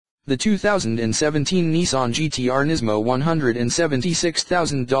The 2017 Nissan GT-R Nismo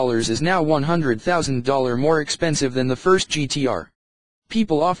 $176,000 is now $100,000 more expensive than the first GT-R.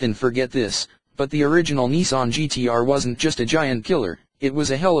 People often forget this, but the original Nissan GT-R wasn't just a giant killer, it was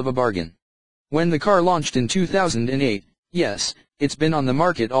a hell of a bargain. When the car launched in 2008, yes, it's been on the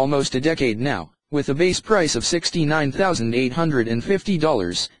market almost a decade now, with a base price of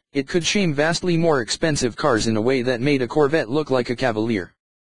 $69,850, it could shame vastly more expensive cars in a way that made a Corvette look like a Cavalier.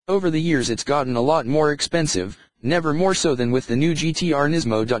 Over the years it's gotten a lot more expensive, never more so than with the new GT-R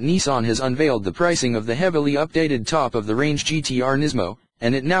Nismo. Nissan has unveiled the pricing of the heavily updated top-of-the-range GT-R Nismo,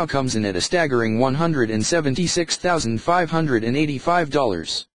 and it now comes in at a staggering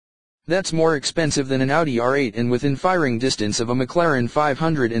 $176,585. That's more expensive than an Audi R8 and within firing distance of a McLaren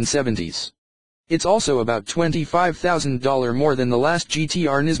 570s. It's also about $25,000 more than the last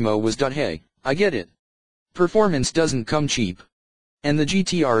GT-R Nismo was. Hey, I get it. Performance doesn't come cheap. And the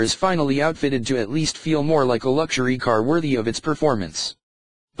GT-R is finally outfitted to at least feel more like a luxury car worthy of its performance.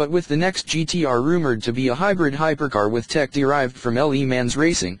 But with the next GT-R rumored to be a hybrid hypercar with tech derived from Le Mans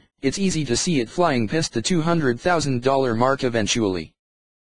racing, it's easy to see it flying past the $200,000 mark eventually.